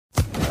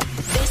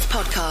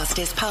podcast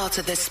is part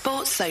of the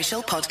Sports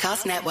Social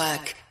Podcast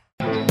Network.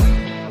 Well,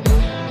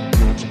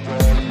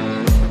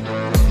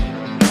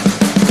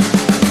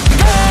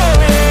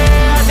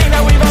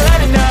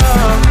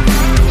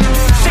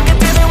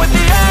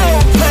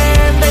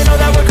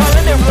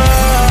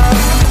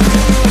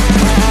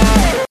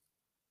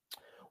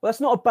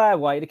 that's not a bad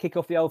way to kick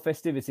off the old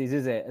festivities,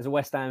 is it, as a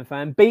West Ham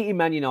fan? Beating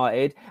Man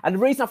United. And the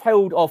reason I've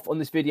held off on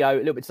this video a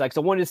little bit today, because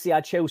I wanted to see how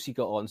Chelsea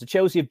got on. So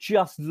Chelsea have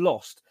just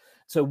lost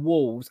to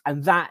Wolves,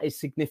 and that is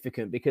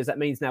significant because that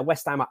means now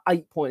West Ham are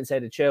 8 points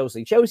ahead of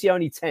Chelsea. Chelsea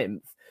only 10th. Do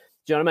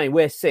you know what I mean?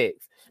 We're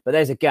 6th, but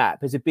there's a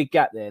gap. There's a big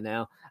gap there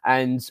now.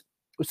 And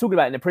I was talking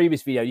about in the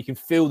previous video, you can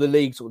feel the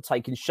league sort of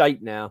taking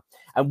shape now,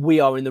 and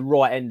we are in the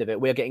right end of it.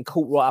 We're getting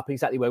caught right up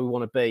exactly where we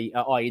want to be,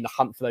 i.e. in the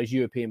hunt for those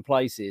European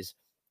places.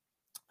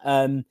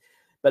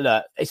 But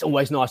look, it's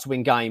always nice to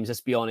win games, let's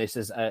be honest,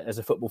 as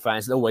a football fan.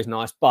 It's always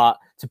nice. But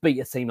to beat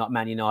a team like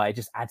Man United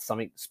just adds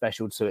something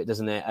special to it,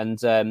 doesn't it? And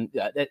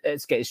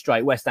let's get it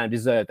straight. West Ham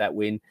deserved that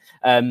win.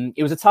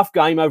 It was a tough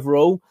game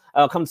overall.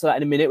 I'll come to that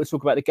in a minute. We'll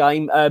talk about the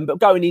game. But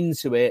going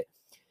into it,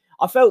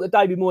 I felt that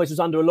David Moyes was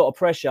under a lot of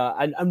pressure,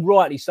 and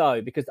rightly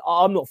so, because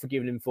I'm not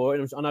forgiving him for it.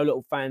 And I know a lot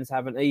of fans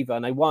haven't either,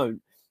 and they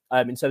won't,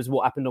 in terms of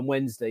what happened on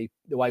Wednesday,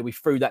 the way we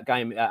threw that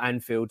game at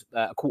Anfield,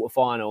 a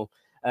quarter-final.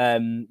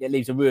 It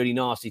leaves a really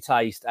nasty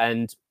taste.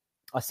 And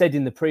I said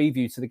in the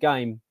preview to the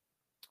game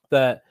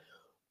that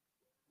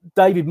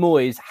David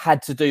Moyes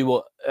had to do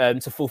what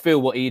to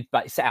fulfill what he'd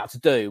set out to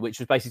do, which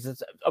was basically,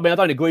 I mean, I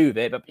don't agree with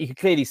it, but you could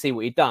clearly see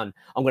what he'd done.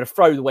 I'm going to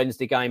throw the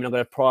Wednesday game and I'm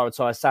going to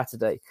prioritise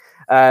Saturday.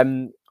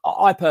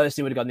 I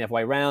personally would have gone the other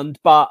way around,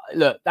 but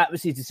look, that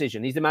was his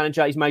decision. He's the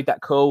manager. He's made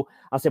that call.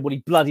 I said, well, he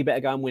bloody better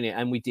go and win it.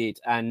 And we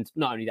did. And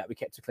not only that, we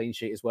kept a clean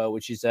sheet as well,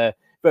 which is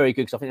very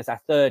good, because I think that's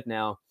our third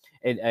now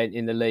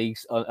in the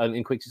leagues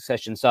in quick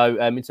succession. So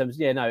in terms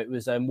of, it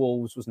was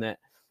Wolves, wasn't it?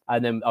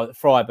 And then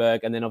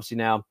Freiburg, and then obviously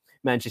now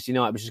Manchester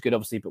United, which is good,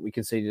 obviously, but we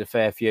conceded a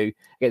fair few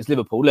against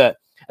Liverpool. Look,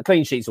 a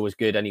clean sheet's always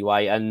good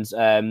anyway, and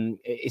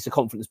it's a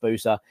confidence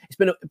booster.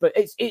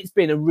 It's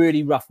been a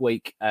really rough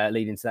week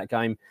leading to that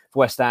game for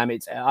West Ham.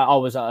 I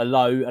was at a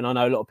low, and I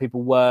know a lot of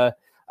people were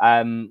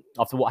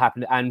after what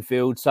happened at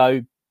Anfield.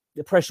 So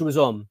the pressure was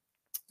on.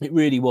 It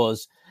really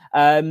was.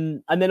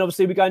 And then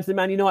obviously we go into the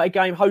Man United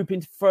game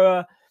hoping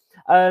for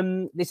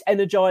this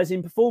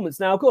energising performance.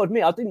 Now, I've got to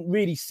admit, I didn't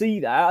really see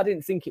that. I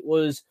didn't think it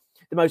was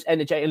the most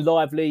energetic,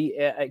 lively,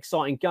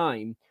 exciting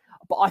game.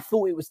 But I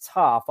thought it was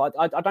tough. I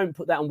don't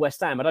put that on West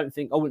Ham. I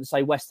wouldn't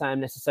say West Ham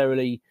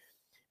necessarily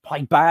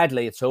played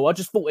badly at all. I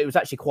just thought it was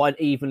actually quite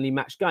an evenly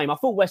matched game. I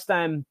thought West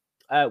Ham,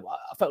 I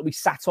felt we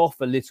sat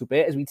off a little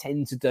bit, as we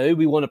tend to do.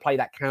 We want to play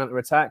that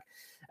counter-attack.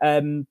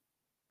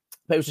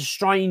 But it was a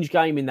strange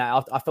game in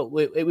that. I felt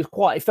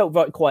it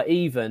felt quite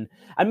even.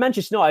 And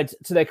Manchester United,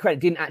 to their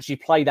credit, didn't actually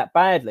play that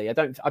badly. I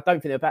don't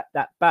think they're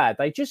that bad.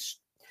 They just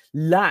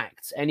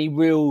lacked any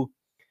real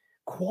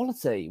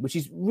quality, which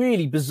is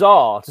really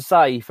bizarre to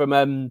say from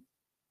a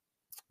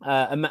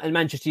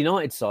Manchester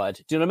United side.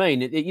 Do you know what I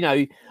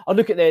mean? I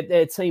look at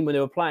their team when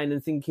they were playing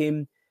and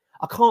thinking,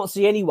 I can't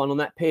see anyone on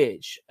that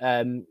pitch,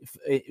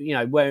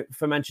 where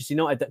for Manchester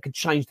United that could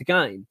change the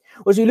game.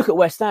 Whereas you look at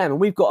West Ham, and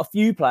we've got a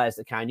few players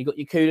that can. You've got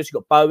your Kudus, you've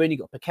got Bowen,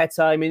 you've got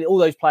Paqueta. I mean, all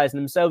those players in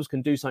themselves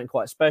can do something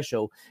quite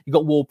special. You've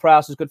got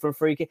Ward-Prowse, who's good for a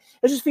free kick.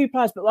 There's just a few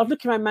players, but I was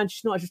looking around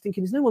Manchester United just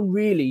thinking, there's no one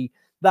really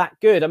that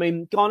good. I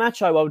mean,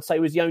 Garnacho, I would say,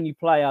 was the only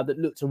player that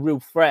looked a real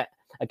threat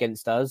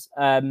against us.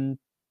 And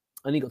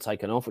he got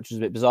taken off, which was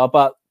a bit bizarre.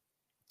 But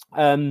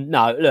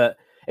no, look,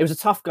 it was a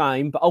tough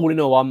game. But all in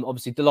all, I'm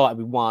obviously delighted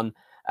we won.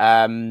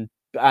 But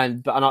I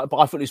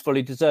thought it was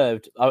fully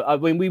deserved.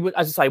 We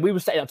were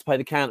setting up to play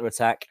the counter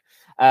attack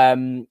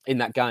in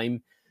that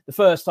game. The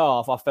first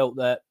half, I felt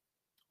that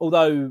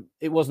although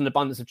it was an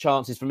abundance of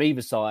chances from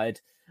either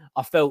side,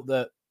 I felt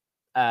that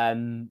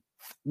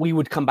we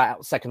would come back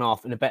out second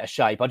half in a better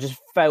shape. I just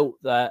felt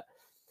that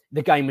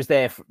the game was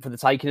there for the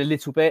taking a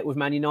little bit with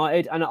Man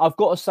United, and I've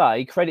got to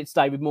say, credit to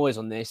David Moyes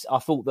on this. I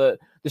thought that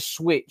the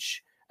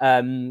switch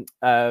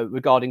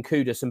regarding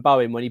Kudus and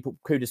Bowen, when he put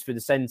Kudus through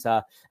the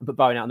centre and put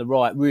Bowen out on the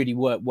right, really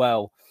worked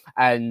well.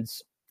 And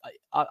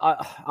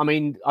I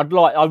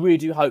really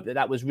do hope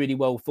that was really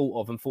well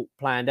thought of and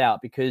planned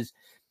out, because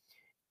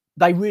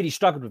they really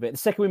struggled with it. The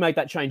second we made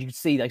that change, you could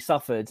see they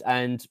suffered,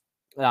 and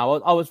I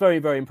was very,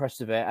 very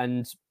impressed with it.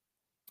 And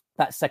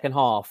that second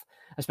half,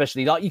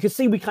 especially, like, you could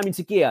see we came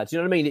into gear. Do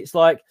you know what I mean? It's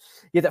like,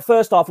 that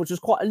first half, which was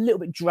quite a little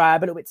bit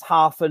drab, a little bit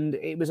tough, and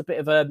it was a bit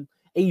of a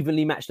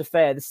evenly matched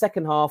affair. The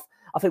second half,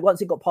 I think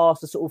once it got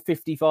past the sort of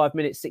 55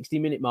 minute,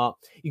 60-minute mark,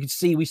 you could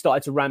see we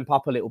started to ramp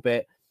up a little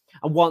bit.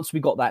 And once we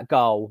got that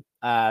goal,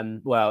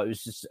 it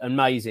was just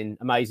amazing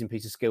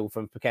piece of skill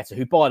from Paqueta,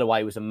 who, by the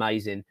way, was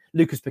amazing.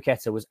 Lucas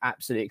Paqueta was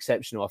absolutely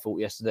exceptional, I thought,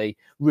 yesterday,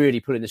 really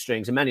pulling the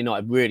strings. And Man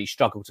United really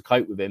struggled to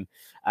cope with him.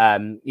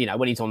 When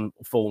he's on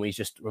form, he's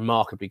just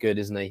remarkably good,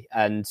 isn't he?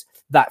 And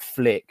that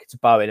flick to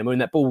Bowen, and when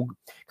that ball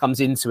comes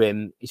into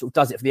him, he sort of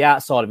does it for the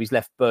outside of his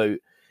left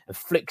boot and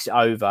flicks it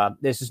over.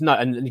 There's just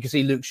and you can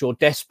see Luke Shaw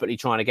desperately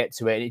trying to get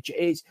to it. And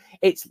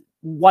it's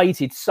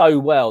waited so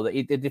well that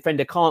the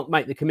defender can't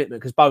make the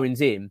commitment because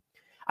Bowen's in.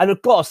 And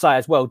I've got to say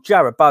as well,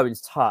 Jarrod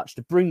Bowen's touch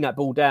to bring that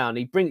ball down.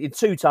 He brings in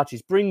 2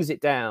 touches, brings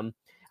it down,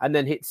 and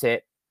then hits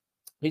it.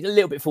 He's a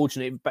little bit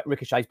fortunate.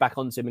 Ricochets back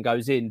onto him and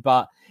goes in,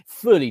 but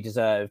fully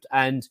deserved.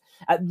 And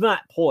at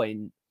that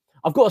point,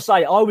 I've got to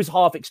say, I was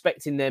half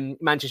expecting them,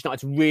 Manchester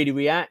United, to really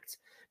react,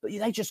 but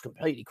they just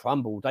completely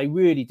crumbled. They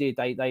really did.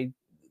 They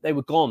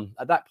were gone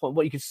at that point.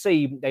 What you could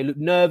see, they looked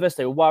nervous,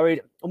 they were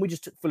worried, and we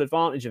just took full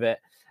advantage of it.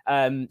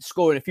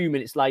 Scoring a few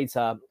minutes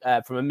later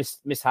from a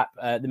mishap,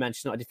 the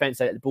Manchester United defence,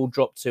 they let the ball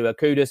drop to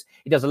Kudus.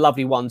 He does a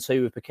lovely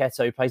 1-2 with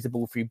Paquetá, who plays the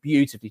ball through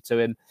beautifully to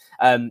him,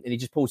 and he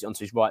just pulls it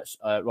onto his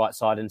right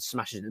side and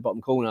smashes it in the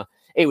bottom corner.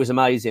 It was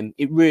amazing.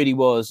 It really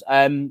was.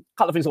 A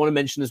couple of things I want to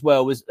mention as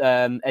well was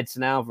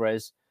Edson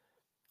Alvarez.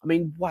 I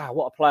mean, wow,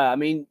 what a player. I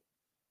mean,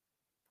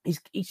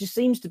 he just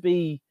seems to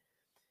be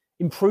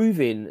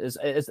improving as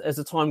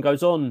the time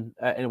goes on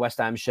in a West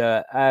Ham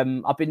shirt.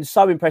 I've been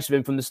so impressed with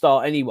him from the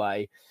start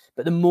anyway,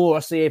 but the more I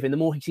see of him, the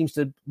more he seems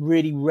to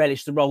really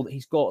relish the role that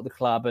he's got at the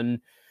club and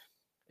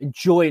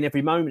enjoying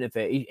every moment of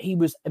it. He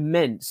was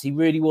immense. He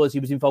really was. He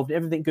was involved in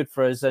everything good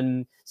for us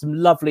and some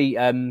lovely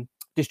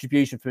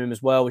distribution from him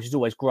as well, which is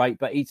always great.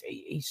 But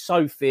he's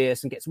so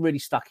fierce and gets really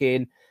stuck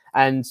in.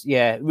 And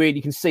yeah, really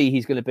you can see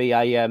he's going to be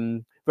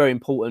a very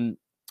important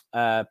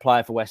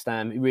player for West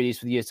Ham. It really is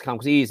for the years to come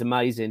because he is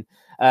amazing.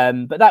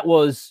 But that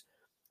was,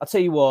 I'll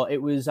tell you what,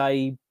 it was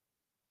a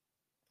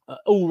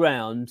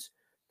all-round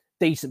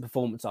decent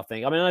performance, I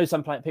think. I mean, I know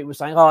some people were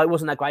saying, it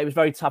wasn't that great. It was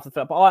very tough.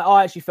 But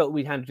I actually felt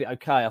we handled it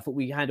okay. I thought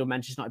we handled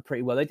Manchester United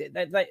pretty well.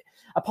 They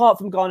apart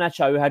from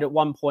Garnacho, who had at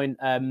one point,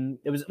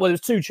 there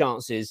was 2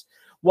 chances.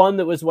 One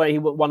that was where he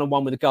went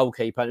one-on-one with the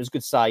goalkeeper, and it was a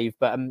good save,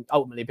 but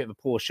ultimately a bit of a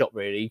poor shot,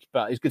 really.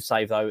 But it was a good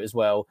save, though, as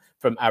well,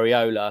 from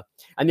Areola.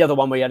 And the other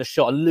one where he had a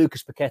shot, and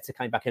Lucas Paquetá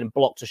came back in and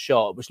blocked a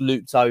shot, which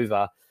looped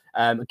over.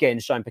 Again,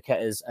 showing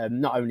Paqueta's,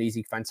 not only is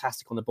he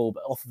fantastic on the ball,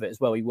 but off of it as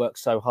well. He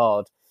works so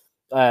hard.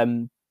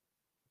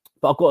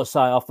 But I've got to say,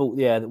 I thought,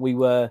 that we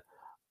were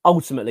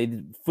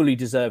ultimately fully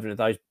deserving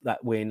of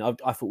that win.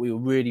 I thought we were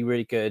really,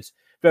 really good,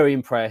 very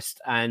impressed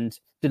and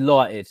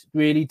delighted,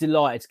 really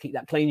delighted to keep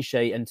that clean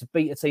sheet and to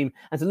beat a team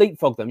and to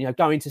leapfrog them,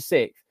 going to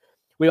 6th.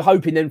 We were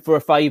hoping then for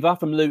a favour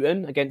from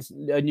Luton against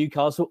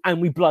Newcastle,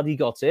 and we bloody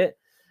got it.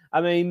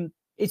 I mean,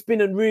 it's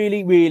been a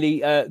really, really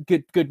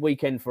good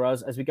weekend for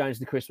us as we go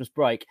into the Christmas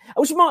break.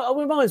 Which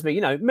reminds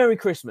me, Merry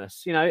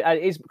Christmas.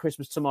 It is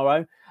Christmas tomorrow.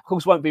 Of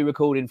course, won't be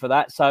recording for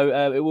that,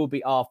 so it will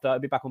be after. I'll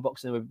be back on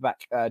Boxing and we'll be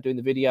back doing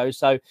the videos.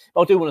 So,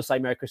 but I do want to say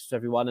Merry Christmas to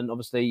everyone, and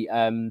obviously,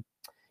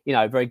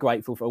 very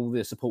grateful for all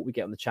the support we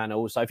get on the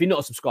channel. So if you're not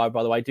a subscriber,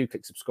 by the way, do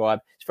click subscribe.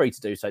 It's free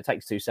to do so. It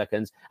takes 2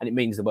 seconds, and it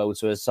means the world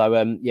to us.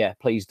 So,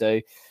 please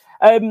do.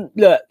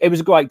 Look, it was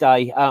a great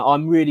day.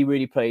 I'm really,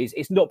 really pleased.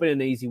 It's not been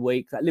an easy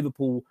week. That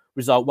Liverpool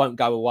result won't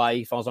go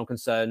away, as far as I'm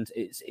concerned.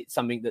 It's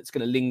something that's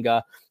going to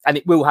linger, and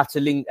it will have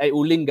to it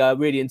will linger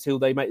really until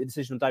they make the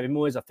decision on David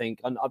Moyes, I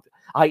think. And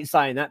I hate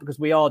saying that because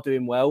we are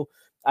doing well,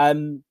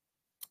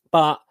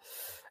 but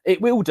it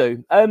will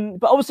do.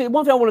 But obviously,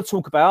 one thing I want to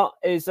talk about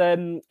is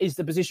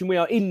the position we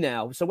are in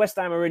now. So West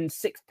Ham are in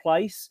 6th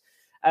place.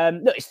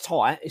 Look, it's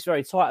tight. It's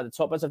very tight at the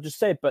top, as I've just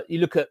said. But you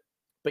look at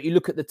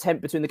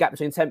the gap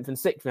between 10th and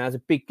 6th now, there's a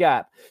big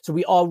gap. So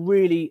we are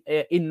really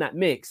in that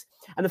mix.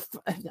 And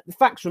the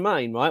facts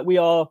remain, right? We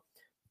are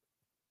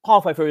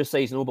halfway through the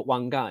season, all but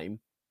one game,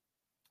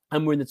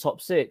 and we're in the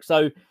top 6.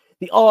 So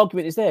the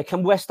argument is there.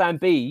 Can West Ham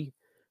be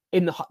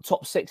in the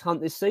top 6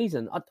 hunt this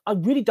season? I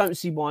really don't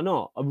see why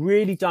not. I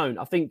really don't.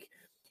 I think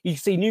you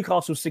see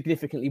Newcastle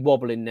significantly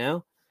wobbling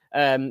now.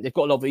 They've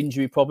got a lot of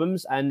injury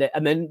problems, and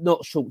they're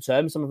not short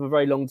term. Some of them are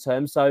very long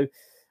term. So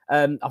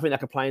I think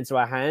that could play into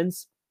our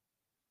hands.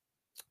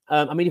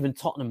 Even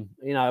Tottenham,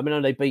 I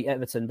know they beat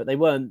Everton, but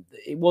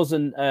it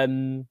wasn't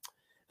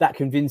that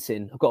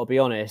convincing. I've got to be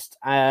honest.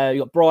 You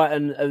got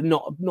Brighton,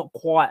 not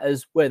quite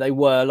as where they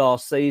were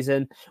last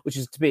season, which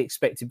is to be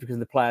expected because of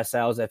the player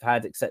sales they've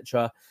had,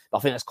 etc. But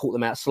I think that's caught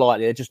them out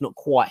slightly. They're just not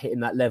quite hitting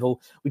that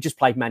level. We just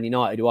played Man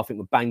United, who I think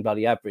were bang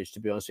bloody average,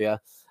 to be honest with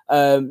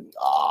you.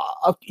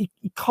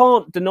 You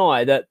can't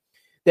deny that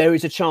there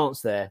is a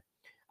chance there,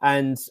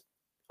 and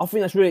I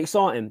think that's really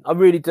exciting. I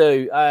really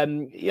do.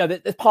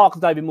 There's part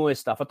of David Moyes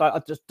stuff. I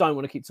just don't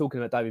want to keep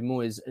talking about David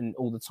Moyes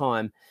all the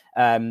time,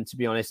 to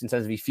be honest, in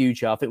terms of his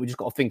future. I think we just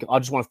got to think. I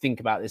just want to think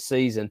about this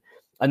season.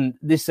 And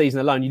this season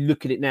alone, you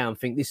look at it now and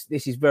think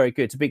this is very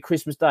good. To beat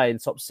Christmas Day in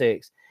the top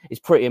 6 is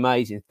pretty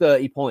amazing.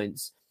 30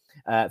 points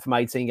from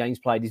 18 games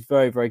played is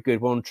very, very good.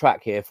 We're on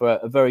track here for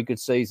a very good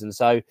season.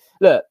 So,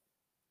 look,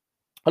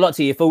 I'd like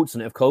to hear your thoughts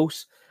on it, of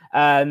course.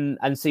 And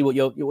see what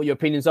your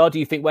opinions are. Do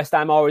you think West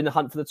Ham are in the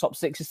hunt for the top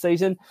 6 this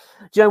season?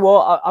 Do you know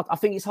what? I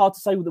think it's hard to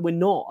say that we're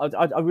not.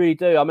 I really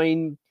do. I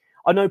mean,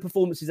 I know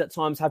performances at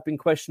times have been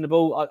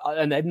questionable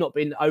and they've not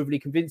been overly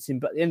convincing.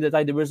 But at the end of the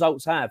day, the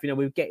results have.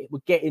 We're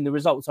getting the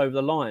results over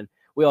the line.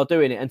 We are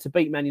doing it. And to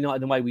beat Man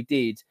United the way we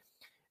did,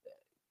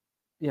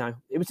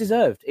 it was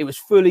deserved. It was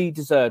fully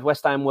deserved.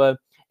 West Ham were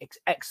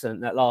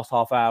excellent that last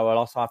half hour,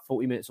 last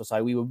 40 minutes or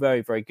so. We were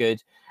very, very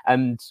good.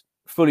 And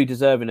fully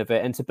deserving of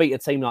it. And to beat a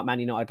team like Man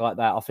United like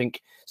that, I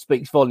think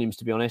speaks volumes,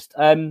 to be honest.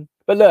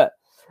 But look,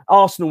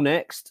 Arsenal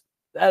next.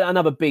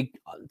 Another big,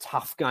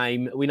 tough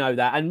game. We know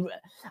that. And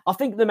I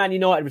think the Man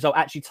United result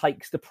actually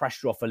takes the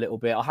pressure off a little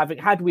bit.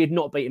 Had we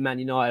not beaten Man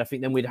United, I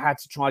think then we'd had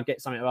to try and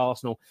get something at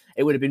Arsenal.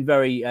 It would have been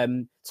very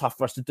tough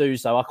for us to do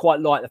so. I quite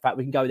like the fact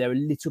we can go there a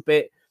little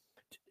bit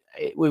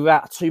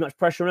without too much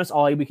pressure on us.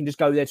 We can just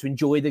go there to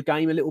enjoy the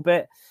game a little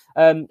bit.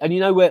 And you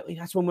know,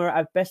 that's when we're at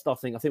our best, I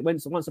think. I think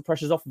once the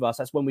pressure's off of us,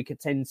 that's when we could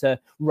tend to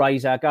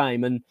raise our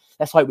game. And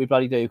let's hope we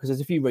bloody do, because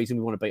there's a few reasons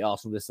we want to beat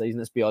Arsenal this season,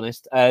 let's be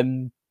honest.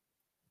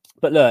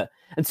 But look,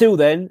 until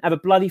then, have a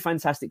bloody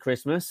fantastic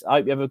Christmas. I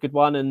hope you have a good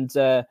one, and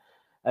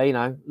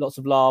lots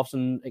of laughs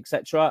and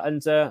etc.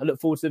 And I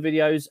look forward to the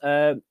videos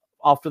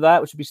after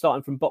that, which will be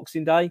starting from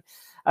Boxing Day,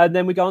 and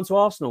then we go on to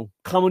Arsenal.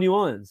 Come on, you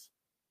Irons!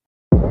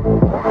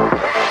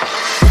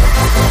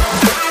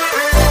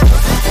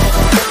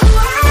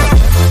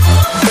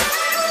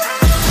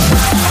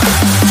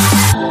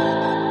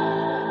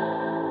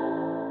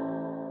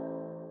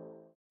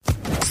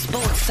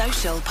 Sports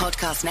Social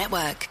Podcast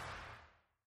Network.